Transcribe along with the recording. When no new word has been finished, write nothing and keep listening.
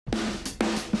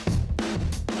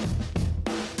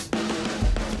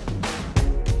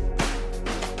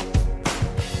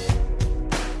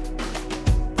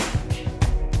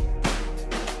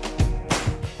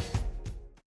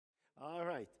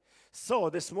So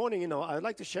this morning, I'd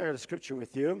like to share a scripture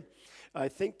with you. I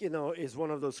think, is one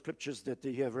of those scriptures that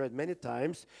you have read many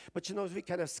times. But, we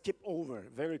kind of skip over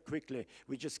very quickly.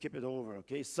 We just skip it over,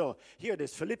 okay? So here it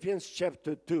is, Philippians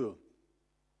chapter 2.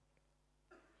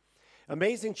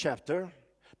 Amazing chapter.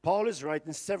 Paul is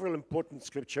writing several important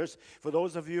scriptures. For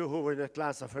those of you who were in a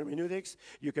class of hermeneutics,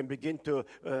 you can begin to,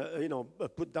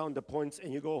 put down the points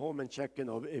and you go home and check,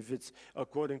 if it's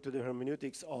according to the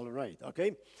hermeneutics, all right,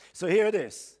 okay? So here it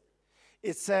is.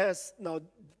 It says, now,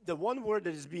 the one word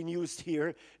that is being used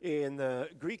here in the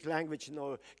Greek language,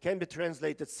 can be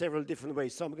translated several different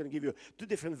ways. So I'm going to give you two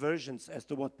different versions as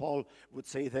to what Paul would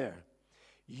say there.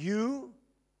 You,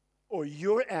 or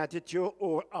your attitude,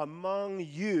 or among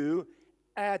you,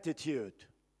 attitude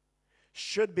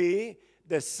should be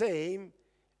the same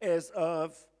as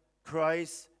of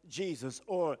Christ Jesus,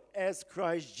 or as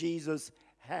Christ Jesus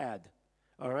had.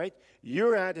 All right?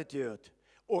 Your attitude,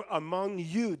 or among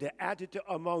you, the attitude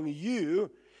among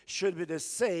you should be the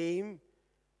same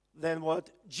than what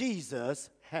Jesus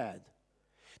had.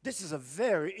 This is a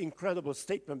very incredible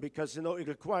statement because, it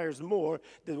requires more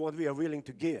than what we are willing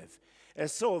to give. And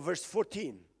so, verse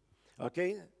 14,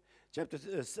 okay?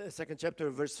 Second chapter,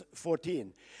 verse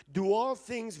 14. Do all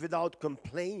things without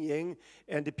complaining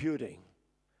and disputing.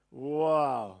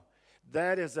 Wow,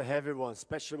 that is a heavy one,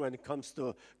 especially when it comes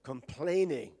to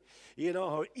complaining. You know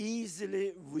how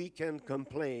easily we can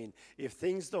complain if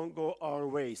things don't go our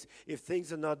ways, if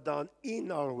things are not done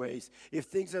in our ways, if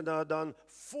things are not done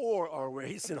for our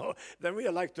ways, then we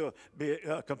like to be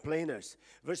complainers.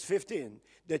 Verse 15,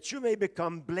 that you may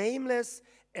become blameless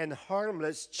and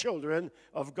harmless children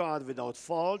of God without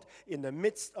fault in the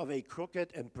midst of a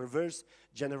crooked and perverse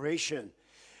generation.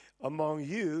 Among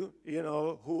you,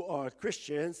 who are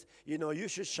Christians, you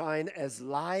should shine as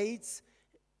lights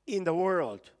in the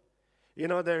world.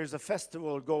 There is a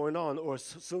festival going on, or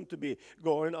soon to be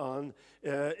going on.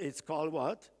 It's called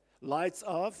what?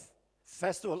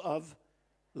 Festival of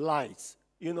Lights.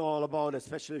 You know all about it,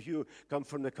 especially if you come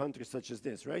from the country such as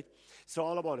this, right? So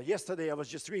all about it. Yesterday, I was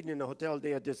just reading in the hotel.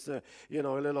 They had this, a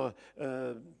little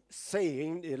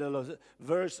saying, a little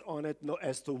verse on it,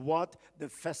 as to what the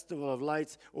Festival of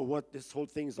Lights or what this whole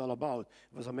thing is all about.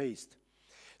 I was amazed.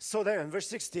 So there in verse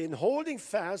 16, holding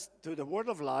fast to the word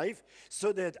of life,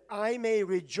 so that I may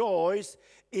rejoice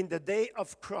in the day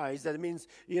of Christ. That means,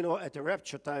 at the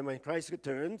rapture time when Christ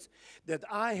returns, that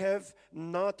I have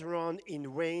not run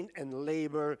in vain and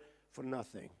labor for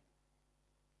nothing.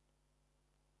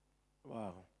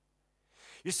 Wow.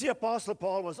 You see, Apostle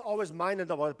Paul was always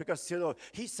minded about it because,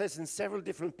 he says in several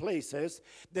different places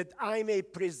that I may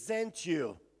present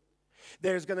you.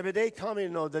 There's going to be a day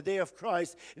coming, the day of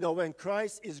Christ, when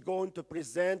Christ is going to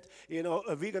present, we're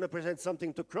going to present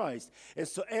something to Christ. And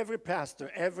so every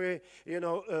pastor, every,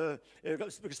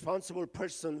 responsible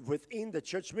person within the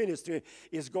church ministry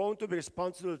is going to be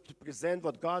responsible to present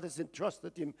what God has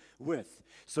entrusted him with.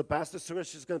 So Pastor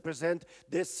Suresh is going to present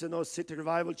this, City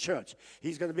Revival Church.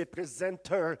 He's going to be a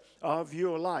presenter of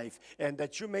your life, and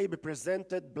that you may be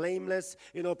presented blameless,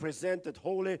 presented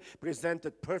holy,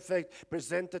 presented perfect,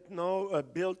 presented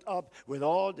built up with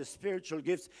all the spiritual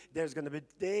gifts. There's going to be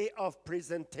a day of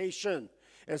presentation.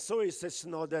 And so he says,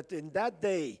 that in that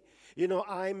day,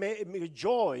 I may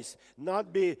rejoice,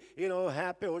 not be,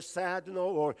 happy or sad,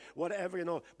 or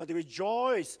whatever, but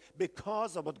rejoice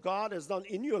because of what God has done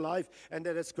in your life and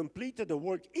that has completed the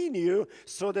work in you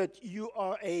so that you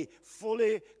are a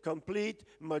fully, complete,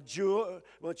 mature,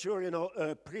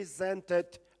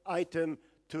 presented item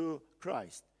to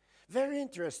Christ. Very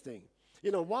interesting.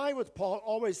 Why would Paul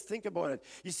always think about it?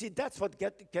 You see, that's what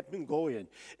kept him going.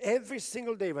 Every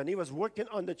single day when he was working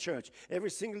on the church,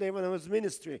 every single day when he was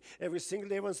ministry, every single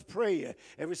day when he was prayer,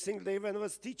 every single day when he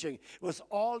was teaching, it was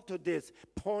all to this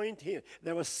point here.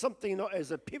 There was something,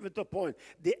 as a pivotal point.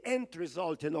 The end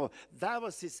result, that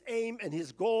was his aim and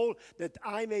his goal, that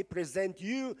I may present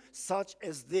you such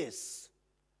as this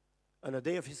on the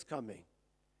day of his coming.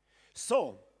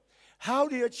 So, how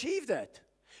do you achieve that?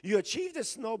 You achieve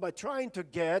this by trying to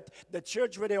get the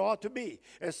church where they ought to be.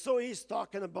 And so he's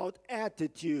talking about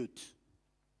attitude.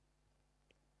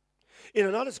 In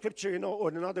another scripture, or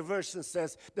in another version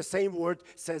says, the same word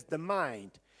says the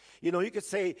mind. You could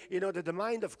say, that the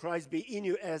mind of Christ be in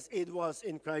you as it was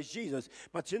in Christ Jesus.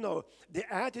 But, the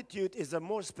attitude is a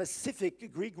more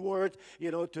specific Greek word,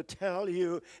 to tell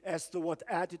you as to what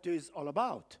attitude is all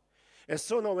about. And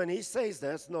so now when he says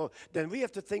this, then we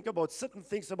have to think about certain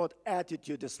things about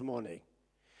attitude this morning.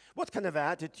 What kind of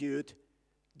attitude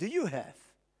do you have?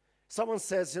 Someone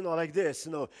says, like this,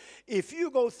 if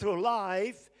you go through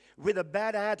life with a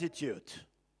bad attitude,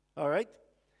 all right,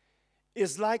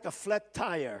 it's like a flat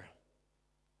tire.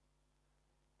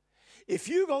 If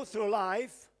you go through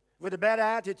life with a bad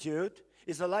attitude,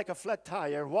 it's like a flat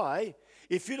tire. Why?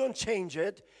 If you don't change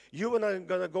it, you're not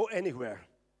going to go anywhere.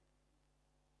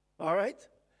 All right?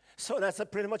 So that's a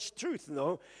pretty much truth, you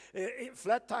know.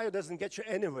 Flat tire doesn't get you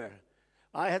anywhere.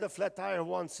 I had a flat tire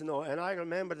once, you know, and I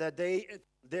remember that day,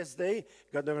 this day,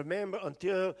 gonna remember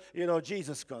until, you know,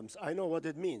 Jesus comes. I know what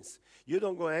it means. You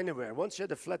don't go anywhere. Once you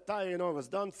had a flat tire, you know, it was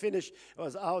done, finished, it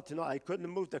was out, you know, I couldn't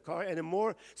move the car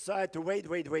anymore, so I had to wait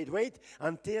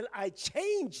until I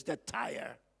changed the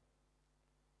tire.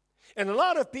 And a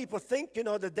lot of people think, you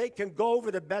know, that they can go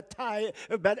with a bad tire,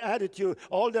 a bad attitude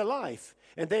all their life.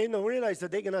 And they don't realize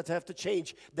that they're going to have to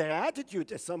change their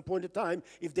attitude at some point in time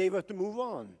if they were to move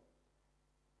on.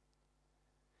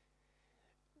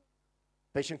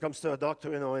 Patient comes to a doctor,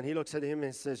 you know, and he looks at him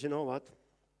and says, you know what?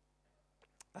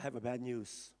 I have a bad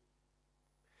news.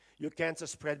 Your cancer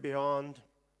spread beyond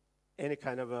any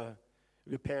kind of a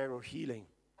repair or healing.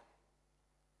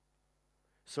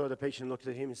 So the patient looks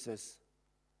at him and says,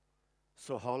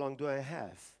 so how long do I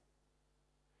have?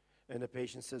 And the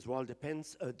patient says, well,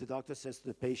 depends. The doctor says to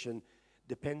the patient,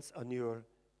 depends on your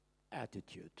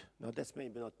attitude. Now, that's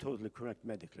maybe not totally correct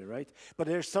medically, right? But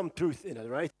there's some truth in it,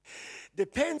 right?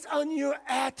 Depends on your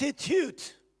attitude.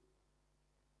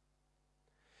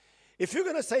 If you're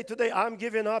going to say today, I'm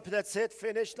giving up, that's it,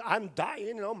 finished, I'm dying,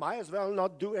 you know, might as well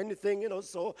not do anything, you know,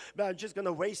 so but I'm just going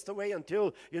to waste away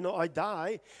until, you know, I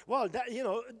die. Well, that, you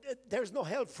know, there's no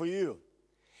help for you.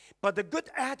 But the good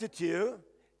attitude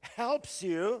helps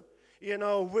you, you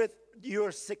know, with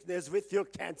your sickness, with your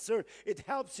cancer. It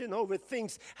helps, you know, with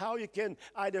things, how you can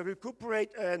either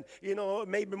recuperate and, you know,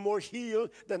 maybe more heal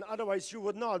than otherwise you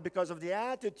would not because of the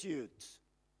attitude.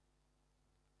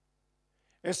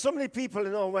 And so many people,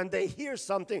 you know, when they hear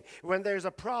something, when there's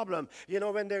a problem, you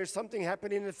know, when there's something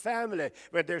happening in the family,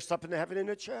 when there's something happening in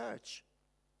the church,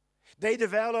 they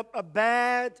develop a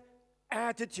bad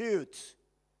attitude.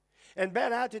 And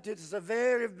bad attitude is a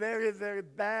very, very, very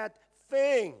bad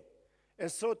thing.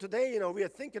 And so today, you know, we are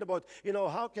thinking about, you know,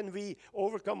 how can we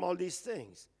overcome all these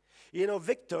things? You know,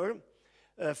 Victor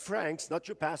Franks, not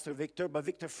your pastor Victor, but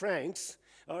Victor Franks,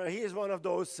 he is one of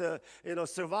those, you know,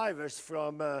 survivors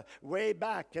from way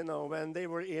back, you know, when they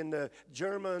were in the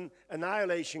German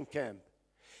annihilation camp.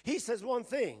 He says one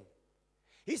thing.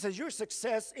 He says, your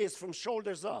success is from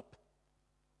shoulders up.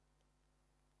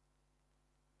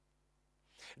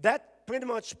 That pretty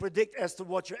much predict as to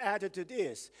what your attitude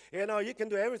is. You know, you can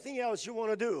do everything else you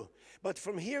want to do. But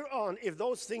from here on, if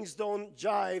those things don't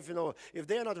jive, you know, if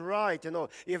they're not right, you know,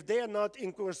 if they're not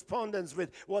in correspondence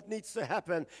with what needs to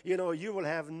happen, you know, you will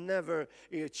have never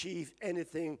achieved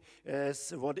anything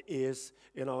as what is,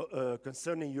 you know,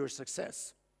 concerning your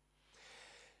success.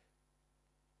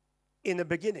 In the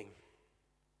beginning,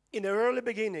 in the early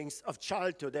beginnings of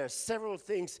childhood, there are several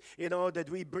things, you know, that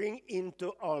we bring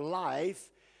into our life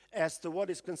as to what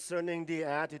is concerning the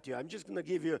attitude. I'm just going to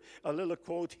give you a little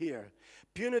quote here.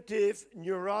 Punitive,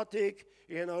 neurotic,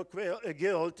 you know,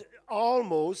 guilt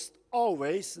almost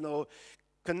always, you know,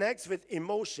 connects with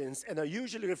emotions and are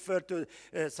usually referred to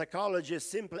psychologists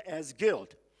simply as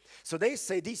guilt. So they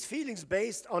say these feelings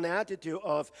based on attitude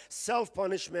of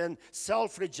self-punishment,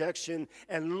 self-rejection,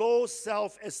 and low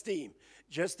self-esteem.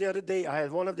 Just the other day, I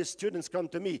had one of the students come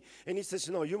to me, and he says,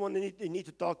 you know, you need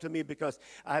to talk to me because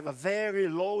I have a very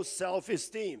low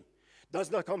self-esteem.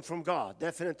 Does not come from God,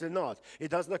 definitely not.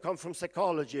 It does not come from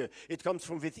psychology. It comes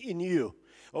from within you.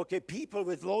 Okay, people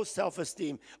with low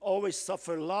self-esteem always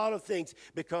suffer a lot of things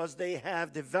because they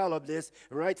have developed this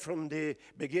right from the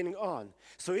beginning on.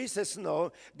 So he says,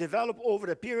 no, develop over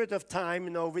a period of time, you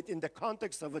know, within the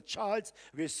context of a child's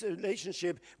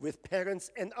relationship with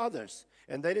parents and others.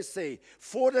 And then they say,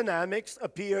 four dynamics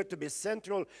appear to be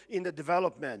central in the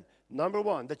development. Number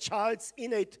one, the child's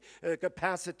innate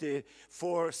capacity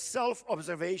for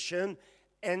self-observation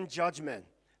and judgment.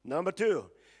 Number two,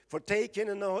 for taking,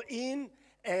 you know, in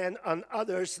and on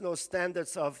others, you know,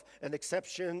 standards of an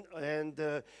exception and,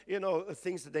 you know,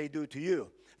 things that they do to you.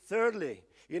 Thirdly,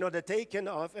 you know, the taking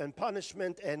of and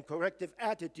punishment and corrective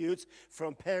attitudes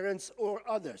from parents or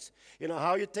others. You know,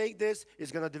 how you take this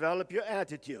is going to develop your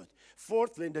attitude.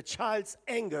 Fourthly, the child's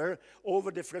anger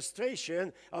over the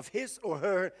frustration of his or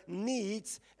her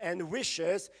needs and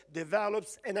wishes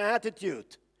develops an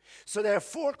attitude. So there are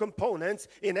four components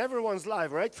in everyone's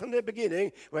life, right from the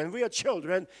beginning, when we are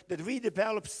children, that we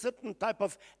develop certain type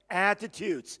of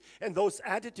attitudes. And those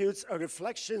attitudes are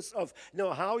reflections of, you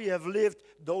know, how you have lived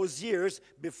those years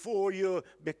before you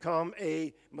become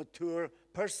a mature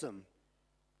person.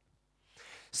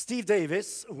 Steve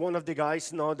Davis, one of the guys,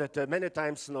 that many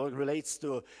times relates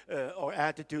to our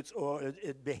attitudes or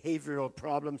behavioral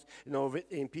problems,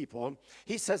 in people.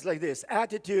 He says like this: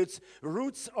 attitudes'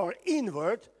 roots are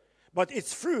inward, but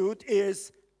its fruit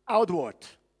is outward.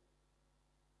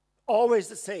 Always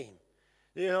the same.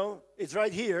 It's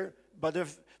right here, but the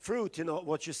fruit,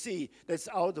 what you see, that's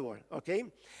outward. Okay,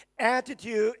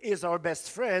 attitude is our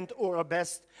best friend or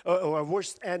our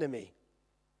worst enemy.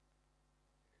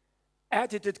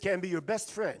 Attitude can be your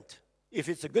best friend if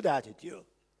it's a good attitude.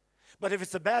 But if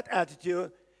it's a bad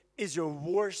attitude, it's your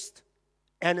worst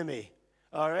enemy.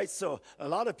 All right? So a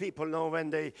lot of people know when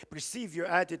they perceive your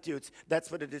attitudes, that's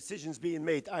where the decision's being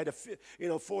made, either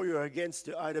for you or against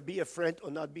you, either be a friend or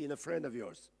not being a friend of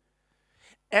yours.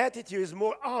 Attitude is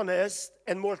more honest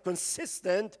and more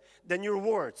consistent than your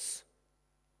words.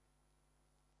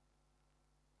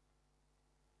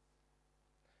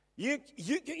 You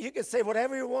can say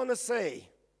whatever you want to say.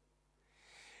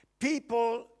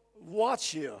 People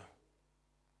watch you.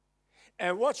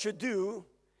 And what you do,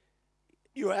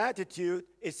 your attitude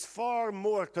is far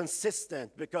more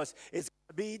consistent because it's going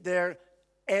to be there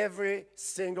every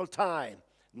single time.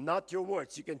 Not your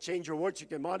words. You can change your words. You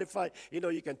can modify.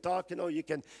 You can talk. You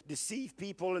can deceive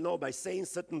people, by saying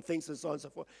certain things and so on and so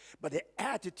forth. But the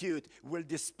attitude will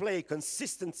display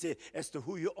consistency as to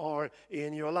who you are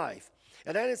in your life.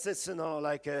 And then it says,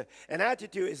 an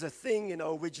attitude is a thing,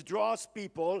 which draws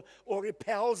people or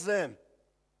repels them.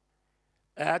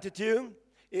 Attitude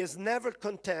is never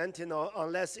content,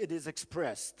 unless it is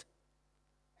expressed.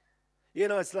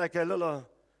 It's like a little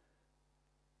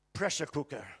pressure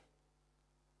cooker.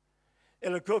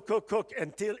 It'll cook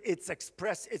until it's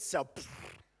expressed itself.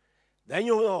 Then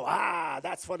you'll know,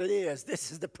 that's what it is.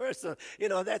 This is the person.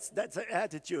 That's an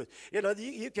attitude.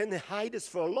 You can hide this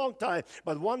for a long time,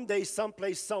 but one day,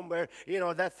 someplace, somewhere,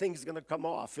 that thing's going to come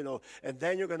off, and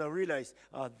then you're going to realize,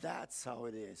 that's how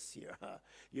it is here.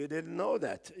 You didn't know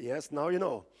that. Yes, now you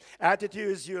know.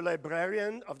 Attitude is your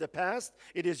librarian of the past.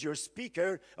 It is your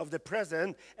speaker of the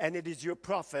present, and it is your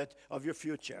prophet of your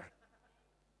future.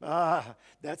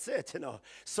 That's it,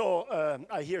 So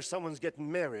I hear someone's getting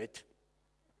married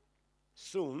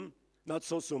soon. Not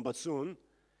so soon, but soon.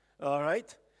 All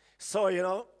right? So,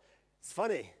 it's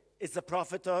funny. It's the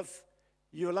prophet of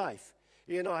your life.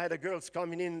 I had a girl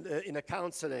coming in a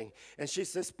counseling, and she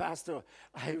says, Pastor,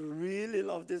 I really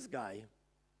love this guy.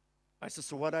 I said,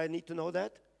 so what, I need to know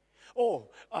that? Oh,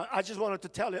 I just wanted to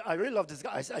tell you, I really love this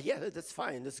guy. I said, yeah, that's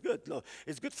fine. That's good. No,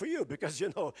 it's good for you because,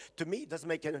 to me, it doesn't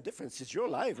make any difference. It's your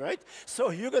life, right? So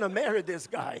you're going to marry this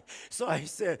guy. So I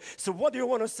said, so what do you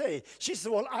want to say? She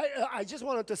said, well, I just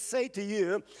wanted to say to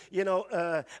you,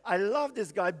 I love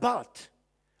this guy, but,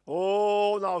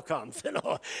 now comes,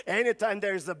 anytime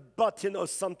there's a but,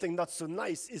 something not so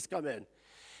nice is coming.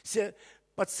 See,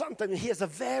 but sometimes he has a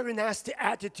very nasty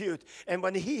attitude, and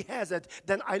when he has it,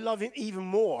 then I love him even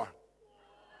more.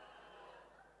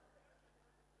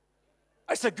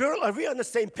 I said, girl, are we on the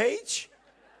same page?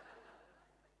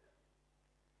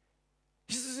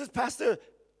 She says, Pastor,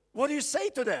 what do you say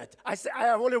to that? I said, I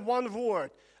have only one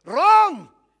word. Run!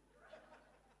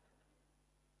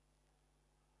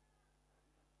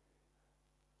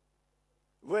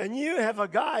 When you have a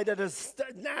guy that has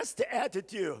a nasty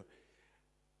attitude,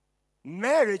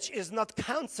 marriage is not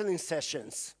counseling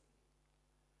sessions.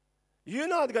 You're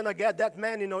not going to get that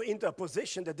man, into a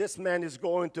position that this man is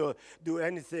going to do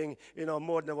anything,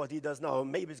 more than what he does now.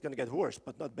 Maybe it's going to get worse,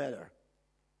 but not better.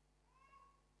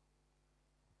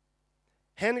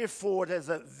 Henry Ford has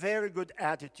a very good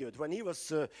attitude. When he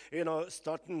was,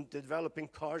 starting developing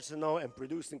cars, and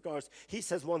producing cars, he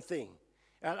says one thing.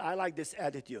 And I like this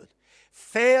attitude.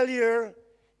 Failure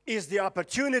is the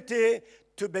opportunity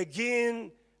to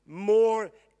begin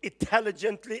more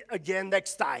intelligently again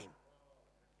next time.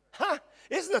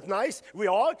 Isn't that nice? We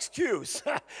all excuse.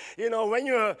 When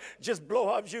you just blow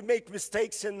up, you make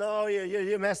mistakes, and now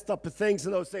you messed up things,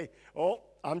 and they'll say,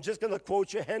 I'm just going to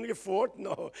quote you, Henry Ford.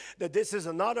 No, that this is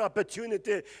another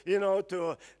opportunity,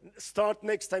 to start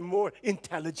next time more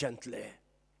intelligently.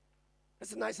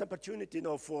 It's a nice opportunity,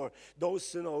 for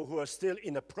those, who are still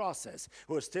in the process,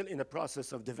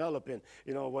 of developing,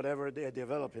 whatever they're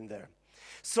developing there.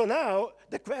 So now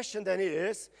the question then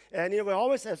is, and we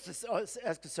always have to ask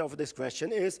ourselves this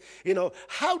question is,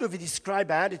 how do we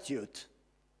describe attitude?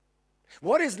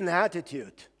 What is an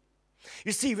attitude?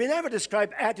 You see, we never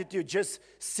describe attitude just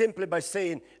simply by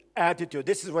saying attitude.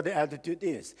 This is what the attitude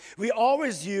is. We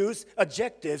always use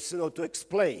adjectives, to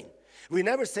explain. We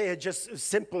never say it just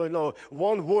simple,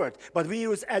 one word, but we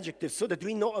use adjectives so that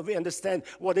we understand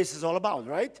what this is all about,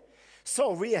 right?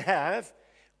 So we have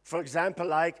For example,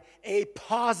 like a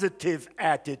positive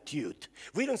attitude.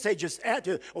 We don't say just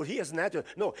attitude, or he has an attitude.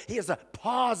 No, he has a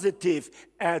positive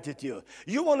attitude.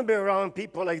 You want to be around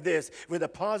people like this with a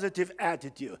positive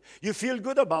attitude. You feel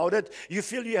good about it. You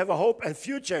feel you have a hope and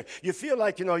future. You feel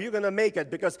like, you're going to make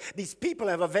it because these people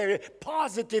have a very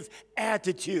positive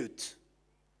attitude.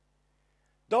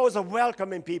 Those are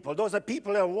welcoming people. Those are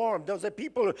people that are warm. Those are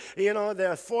people, they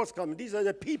are forthcoming. These are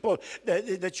the people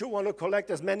that you want to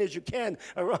collect as many as you can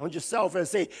around yourself and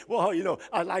say, well,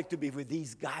 I'd like to be with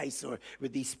these guys or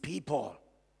with these people.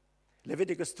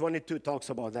 Leviticus 22 talks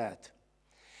about that.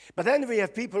 But then we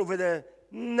have people with a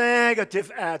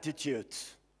negative attitude.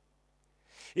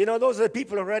 Those are the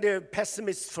people already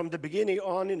pessimists from the beginning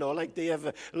on, like they have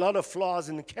a lot of flaws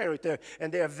in character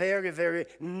and they are very, very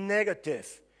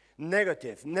negative.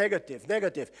 Negative.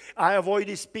 I avoid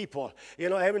these people.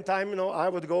 Every time, I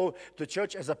would go to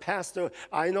church as a pastor,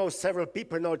 I know several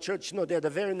people in our church, they have a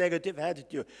very negative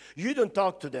attitude. You don't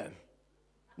talk to them.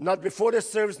 Not before the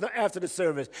service, not after the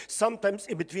service. Sometimes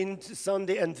in between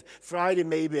Sunday and Friday,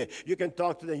 maybe, you can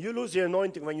talk to them. You lose your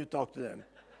anointing when you talk to them.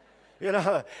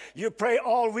 You pray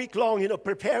all week long,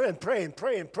 prepare and pray and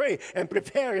pray and pray and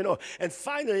prepare, and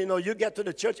finally, you get to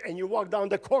the church and you walk down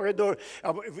the corridor.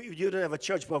 You don't have a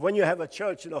church, but when you have a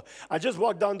church, I just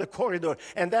walk down the corridor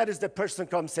and that is the person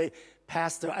comes say,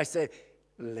 Pastor, I say,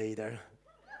 later.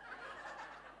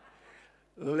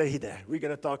 Later. We're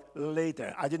going to talk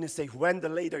later. I didn't say when the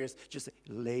later is, just say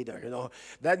later,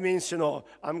 That means,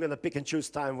 I'm going to pick and choose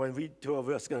time when we two of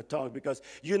us going to talk because,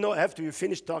 after you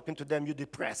finish talking to them, you're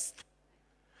depressed.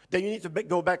 Then you need to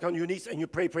go back on your knees and you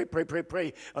pray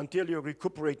until you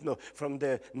recuperate from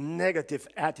the negative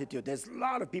attitude. There's a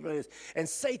lot of people like this. And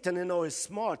Satan, is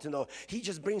smart, He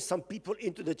just brings some people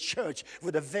into the church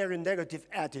with a very negative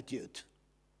attitude.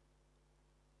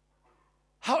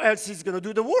 How else is he going to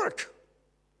do the work?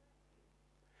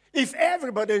 If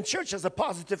everybody in church has a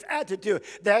positive attitude,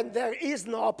 then there is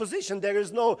no opposition. There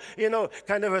is no,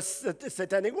 kind of a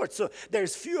satanic word. So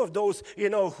there's few of those,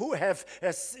 who have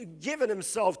given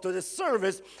themselves to the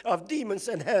service of demons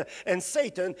and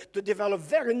Satan to develop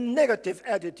very negative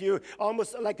attitude,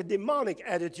 almost like a demonic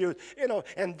attitude,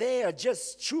 and they are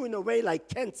just chewing away like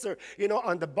cancer,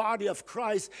 on the body of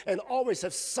Christ and always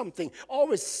have something,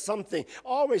 always something,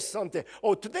 always something.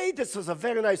 Oh, today this was a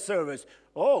very nice service.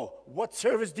 Oh, what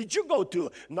service did you go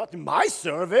to? Not my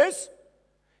service.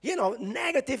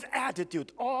 Negative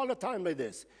attitude all the time like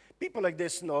this. People like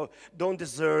this, don't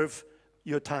deserve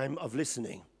your time of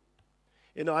listening.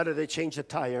 Either they change the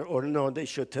tire or they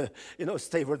should,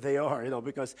 stay where they are,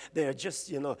 because they are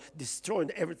just,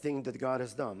 destroying everything that God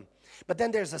has done. But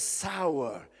then there's a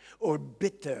sour or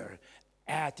bitter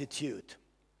attitude.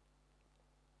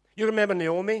 You remember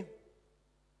Naomi?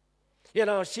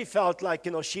 She felt like,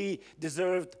 she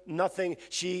deserved nothing.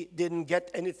 She didn't get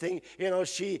anything.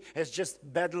 She has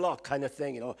just bad luck kind of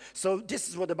thing, So this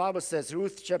is what the Bible says,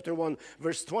 Ruth chapter 1,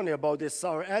 verse 20, about this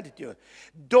sour attitude.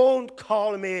 Don't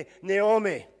call me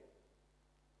Naomi.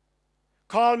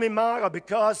 Call me Mara,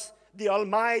 because the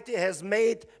Almighty has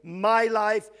made my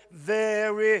life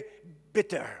very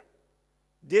bitter.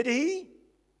 Did He?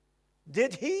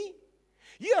 Did He?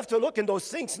 You have to look in those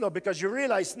things now, because you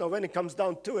realize now when it comes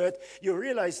down to it, you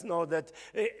realize now that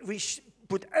we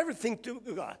put everything to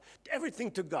God.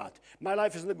 Everything to God. My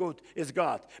life isn't good, it's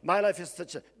God. My life is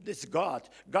this God.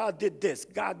 God did this.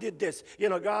 God did this.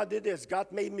 God did this.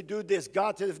 God made me do this.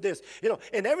 God did this.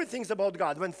 And everything's about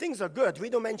God. When things are good, we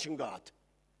don't mention God.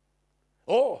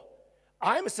 Oh,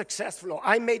 I'm successful.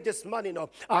 I made this money.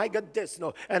 No, I got this.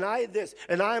 No, and I this,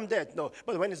 and I'm that. No,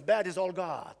 but when it's bad, it's all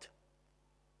God.